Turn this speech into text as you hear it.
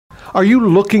Are you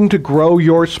looking to grow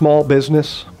your small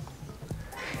business?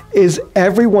 Is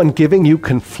everyone giving you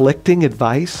conflicting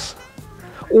advice?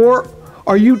 Or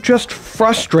are you just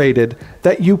frustrated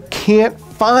that you can't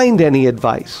find any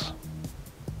advice?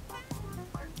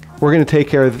 We're going to take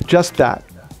care of just that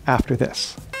after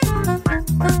this.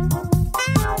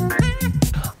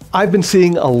 I've been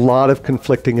seeing a lot of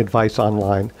conflicting advice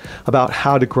online about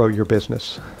how to grow your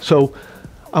business. So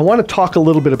I want to talk a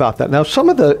little bit about that. Now, some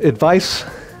of the advice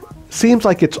seems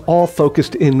like it's all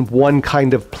focused in one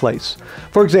kind of place.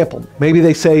 For example, maybe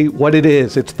they say what it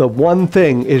is. It's the one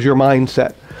thing is your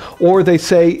mindset. Or they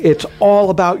say it's all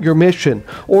about your mission,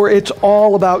 or it's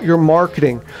all about your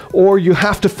marketing, or you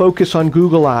have to focus on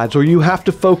Google Ads, or you have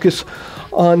to focus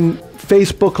on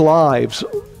Facebook Lives.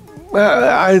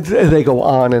 They go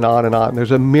on and on and on.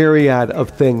 There's a myriad of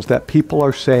things that people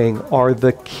are saying are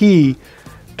the key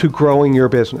to growing your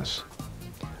business.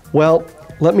 Well,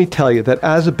 let me tell you that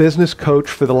as a business coach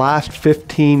for the last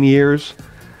 15 years,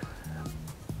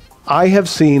 I have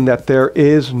seen that there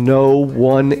is no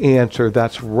one answer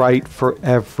that's right for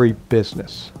every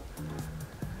business.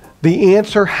 The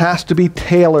answer has to be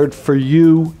tailored for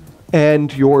you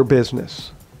and your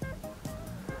business.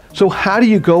 So how do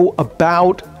you go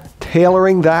about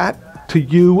tailoring that to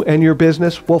you and your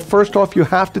business? Well, first off, you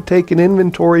have to take an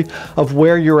inventory of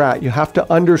where you're at. You have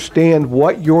to understand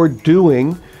what you're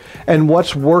doing and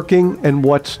what's working and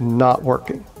what's not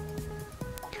working.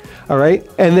 All right?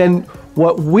 And then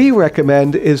what we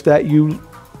recommend is that you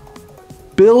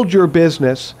build your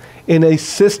business in a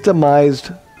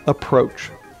systemized approach.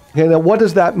 Okay, now what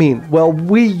does that mean? Well,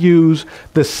 we use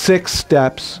the 6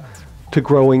 steps to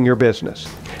growing your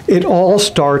business. It all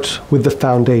starts with the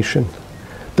foundation.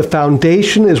 The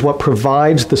foundation is what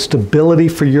provides the stability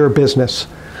for your business.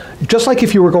 Just like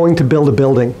if you were going to build a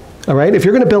building, all right? If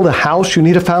you're going to build a house, you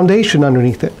need a foundation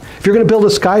underneath it. If you're going to build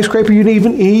a skyscraper, you need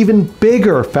an even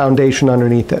bigger foundation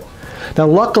underneath it. Now,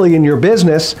 luckily in your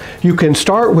business, you can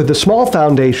start with the small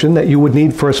foundation that you would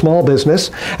need for a small business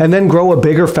and then grow a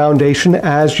bigger foundation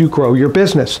as you grow your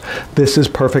business. This is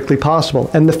perfectly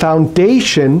possible. And the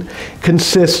foundation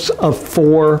consists of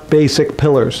 4 basic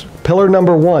pillars. Pillar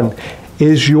number 1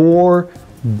 is your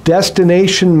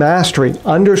destination mastery,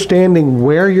 understanding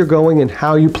where you're going and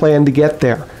how you plan to get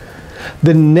there.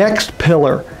 The next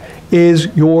pillar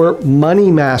is your money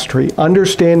mastery,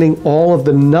 understanding all of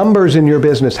the numbers in your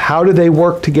business. How do they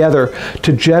work together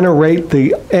to generate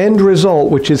the end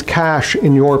result, which is cash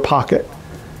in your pocket?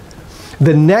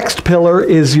 The next pillar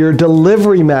is your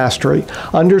delivery mastery,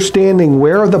 understanding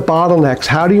where are the bottlenecks.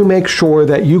 How do you make sure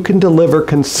that you can deliver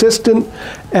consistent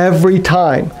every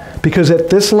time? Because at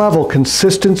this level,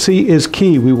 consistency is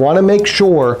key. We want to make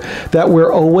sure that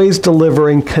we're always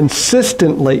delivering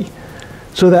consistently,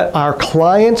 so that our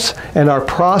clients and our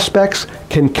prospects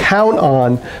can count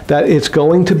on that it's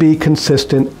going to be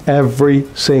consistent every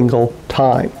single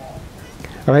time.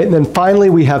 All right, and then finally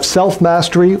we have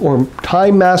self-mastery or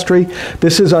time mastery.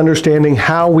 This is understanding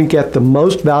how we get the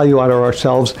most value out of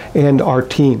ourselves and our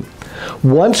team.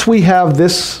 Once we have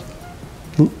this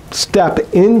step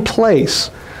in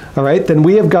place, all right, then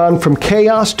we have gone from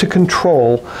chaos to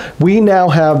control. We now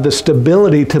have the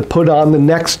stability to put on the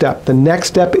next step. The next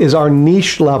step is our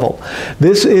niche level.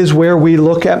 This is where we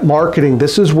look at marketing.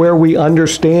 This is where we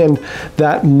understand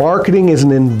that marketing is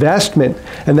an investment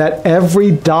and that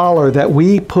every dollar that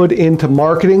we put into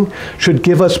marketing should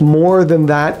give us more than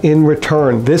that in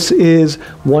return. This is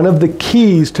one of the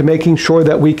keys to making sure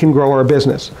that we can grow our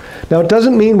business. Now, it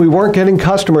doesn't mean we weren't getting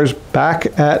customers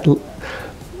back at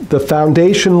the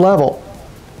foundation level.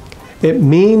 It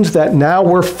means that now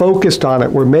we're focused on it.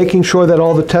 We're making sure that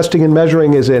all the testing and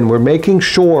measuring is in. We're making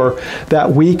sure that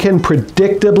we can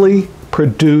predictably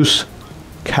produce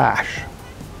cash.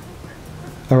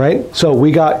 All right, so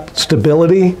we got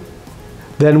stability,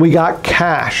 then we got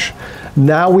cash.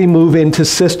 Now we move into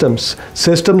systems.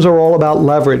 Systems are all about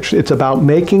leverage. It's about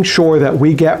making sure that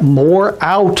we get more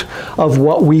out of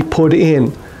what we put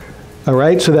in. All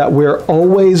right, so that we're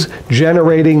always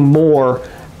generating more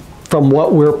from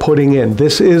what we're putting in.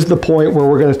 This is the point where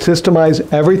we're going to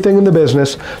systemize everything in the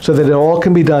business so that it all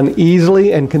can be done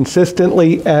easily and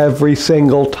consistently every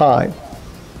single time.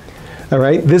 All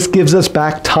right, this gives us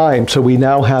back time. So we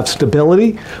now have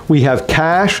stability, we have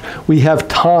cash, we have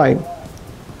time.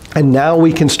 And now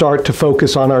we can start to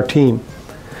focus on our team.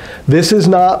 This is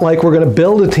not like we're going to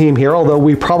build a team here, although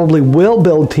we probably will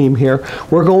build team here.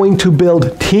 We're going to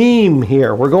build team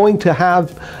here. We're going to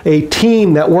have a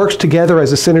team that works together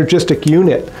as a synergistic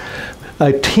unit.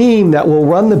 A team that will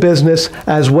run the business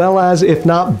as well as, if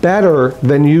not better,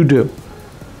 than you do.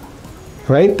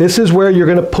 right? This is where you're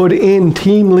going to put in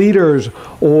team leaders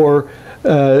or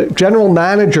general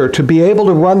manager to be able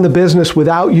to run the business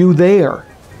without you there.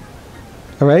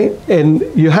 All right? And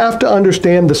you have to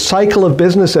understand the cycle of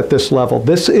business at this level.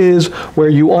 This is where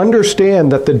you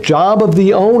understand that the job of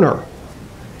the owner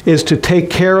is to take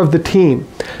care of the team,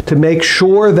 to make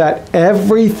sure that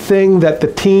everything that the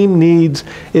team needs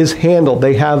is handled.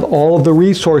 They have all of the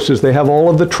resources, they have all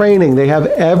of the training, they have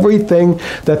everything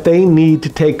that they need to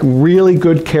take really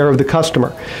good care of the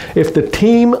customer. If the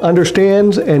team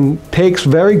understands and takes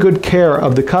very good care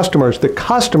of the customers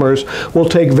will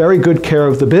take very good care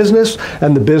of the business,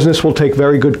 and the business will take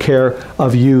very good care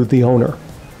of you, the owner.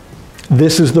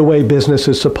 This is the way business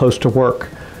is supposed to work.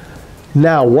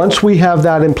 Now, once we have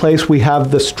that in place, we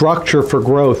have the structure for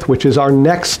growth, which is our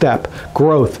next step,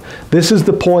 growth. This is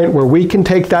the point where we can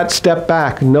take that step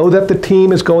back, know that the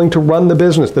team is going to run the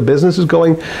business. The business is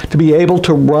going to be able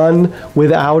to run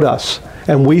without us.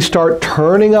 And we start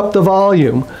turning up the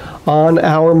volume on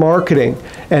our marketing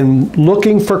and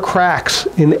looking for cracks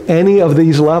in any of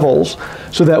these levels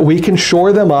so that we can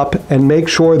shore them up and make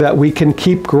sure that we can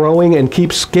keep growing and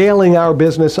keep scaling our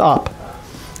business up.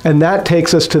 And that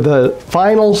takes us to the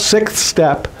final 6th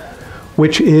step,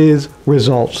 which is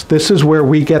results. This is where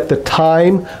we get the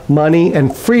time, money,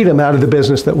 and freedom out of the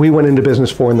business that we went into business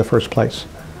for in the first place.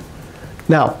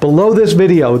 Now, below this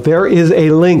video, there is a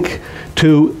link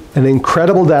to an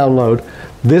incredible download.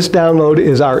 This download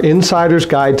is our Insider's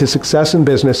Guide to Success in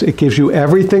Business. It gives you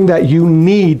everything that you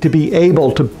need to be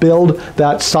able to build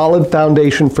that solid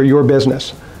foundation for your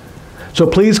business. So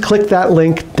please click that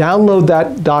link, download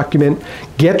that document,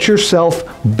 get yourself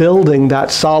building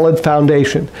that solid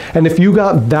foundation. And if you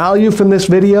got value from this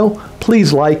video,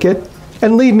 please like it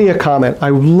and leave me a comment. I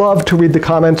love to read the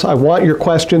comments. I want your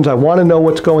questions. I want to know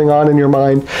what's going on in your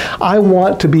mind. I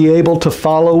want to be able to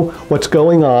follow what's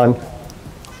going on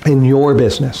in your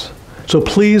business. So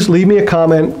please leave me a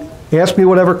comment, ask me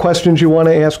whatever questions you want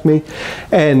to ask me.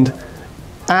 And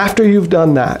after you've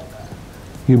done that,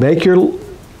 you make your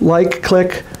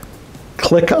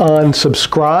click on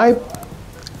subscribe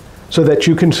so that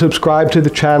you can subscribe to the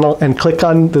channel, and click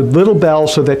on the little bell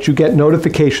so that you get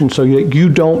notifications so you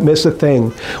don't miss a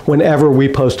thing whenever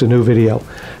we post a new video.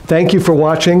 Thank you for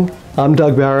watching. I'm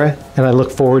Doug Barra, and I look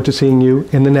forward to seeing you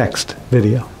in the next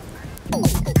video.